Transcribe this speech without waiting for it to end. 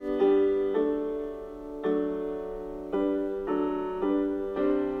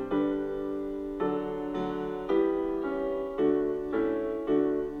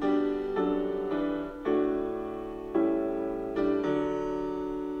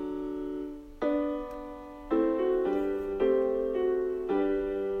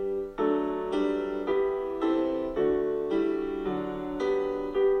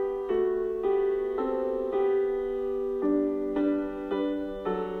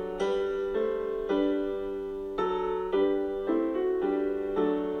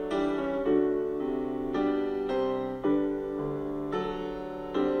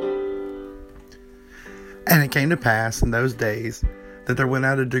And it came to pass in those days that there went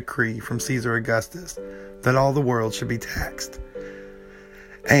out a decree from Caesar Augustus that all the world should be taxed.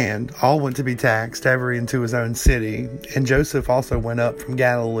 And all went to be taxed, every into his own city. And Joseph also went up from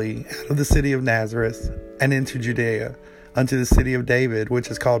Galilee, out of the city of Nazareth, and into Judea, unto the city of David,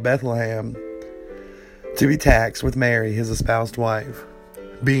 which is called Bethlehem, to be taxed with Mary his espoused wife,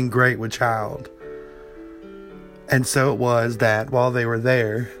 being great with child. And so it was that, while they were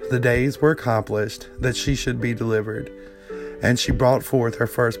there, the days were accomplished that she should be delivered. And she brought forth her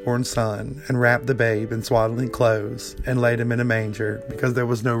firstborn son, and wrapped the babe in swaddling clothes, and laid him in a manger, because there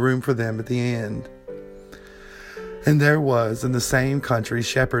was no room for them at the inn. And there was in the same country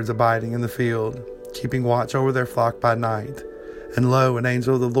shepherds abiding in the field, keeping watch over their flock by night. And lo, an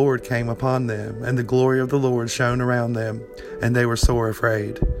angel of the Lord came upon them, and the glory of the Lord shone around them, and they were sore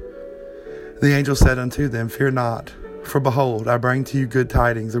afraid. The angel said unto them, Fear not, for behold, I bring to you good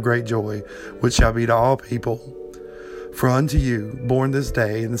tidings of great joy, which shall be to all people. For unto you, born this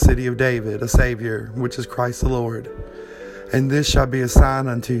day in the city of David, a Savior, which is Christ the Lord. And this shall be a sign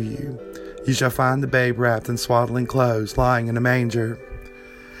unto you. You shall find the babe wrapped in swaddling clothes, lying in a manger.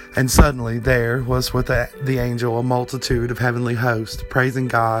 And suddenly there was with the angel a multitude of heavenly hosts, praising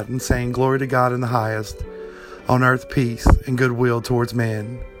God, and saying, Glory to God in the highest, on earth peace, and goodwill towards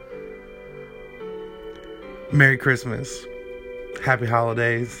men. Merry Christmas. Happy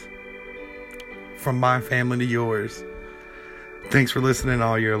holidays. From my family to yours. Thanks for listening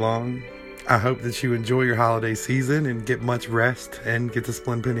all year long. I hope that you enjoy your holiday season and get much rest and get to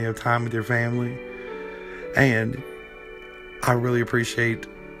spend plenty of time with your family. And I really appreciate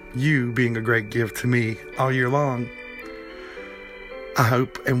you being a great gift to me all year long. I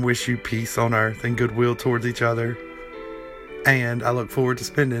hope and wish you peace on earth and goodwill towards each other. And I look forward to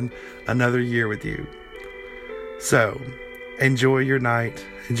spending another year with you. So, enjoy your night,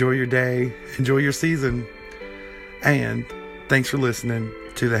 enjoy your day, enjoy your season, and thanks for listening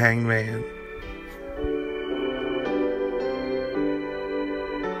to The Hanged Man.